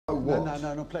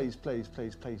No, please,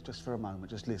 just for a moment,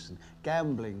 just listen.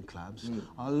 Gambling clubs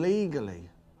are legally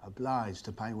obliged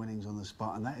to pay winnings on the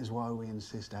spot, and that is why we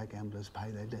insist our gamblers pay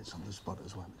their debts on the spot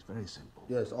as well. It's very simple.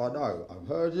 Yes, I know. I've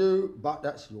heard you, but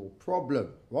that's your problem,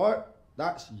 right?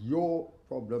 That's your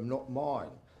problem, not mine.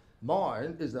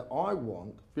 Mine is that I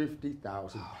want £50,000.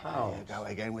 There you go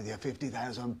again with your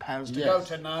 £50,000 to Yes.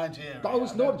 go to Nigeria. But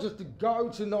it's not just to go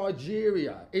to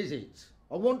Nigeria, is it?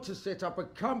 I want to set up a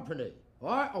company,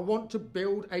 right? I want to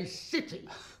build a city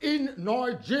in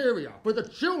Nigeria for the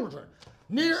children.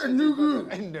 Near Enugu.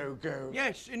 Enugu.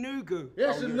 Yes, Enugu.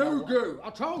 Yes, Enugu. I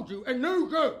told you,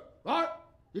 Enugu, right?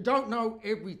 You don't know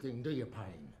everything, do you,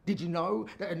 Payne? Did you know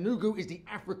that Enugu is the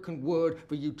African word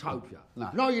for utopia?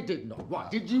 No, you did not. Right,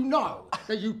 did you know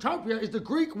that utopia is the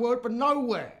Greek word for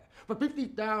nowhere? For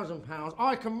 £50,000,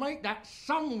 I can make that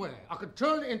somewhere. I could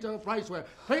turn it into a place where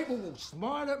people will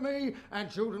smile at me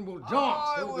and children will dance.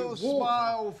 I will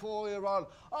smile for you, Ron.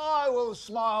 I will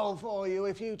smile for you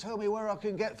if you tell me where I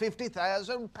can get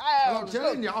 £50,000. I'm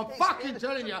telling you, I'm fucking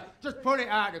telling you, just put it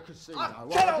out of the casino. I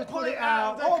right? cannot Just put it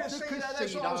out of the casino.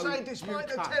 That's what I'm saying. you Despite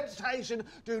the cunt. temptation,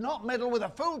 do not meddle with a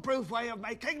foolproof way of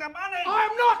making the money.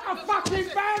 I'm not a fucking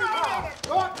banker!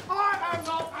 Right? I am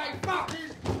not a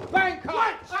fucking banker!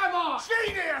 Am I?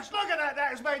 Genius! Look at that.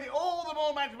 That has made it all the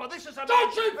more manageable. This is a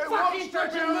Don't man you who fucking wants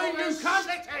talk to to me, build you a cunt!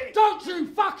 city. Don't you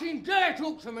fucking dare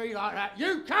talk to me like that,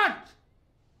 you cunt!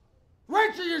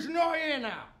 Reggie is not here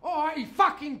now. All right, he's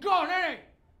fucking gone, ain't he?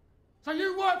 So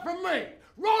you work for me,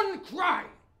 Ron Kray.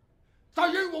 So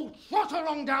you will trot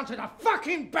along down to the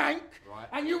fucking bank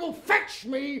and you will fetch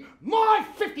me my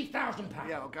 £50,000.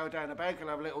 Yeah, I'll go down the bank and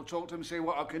have a little talk to him, see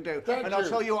what I can do. Thank and I'll you.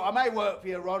 tell you what, I may work for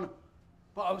you, Ron,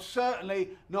 but I'm certainly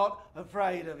not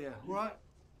afraid of you, right?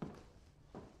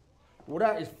 Well,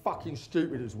 that is fucking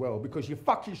stupid as well, because you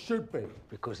fucking should be.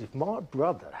 Because if my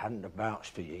brother hadn't have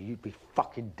vouched for you, you'd be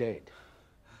fucking dead.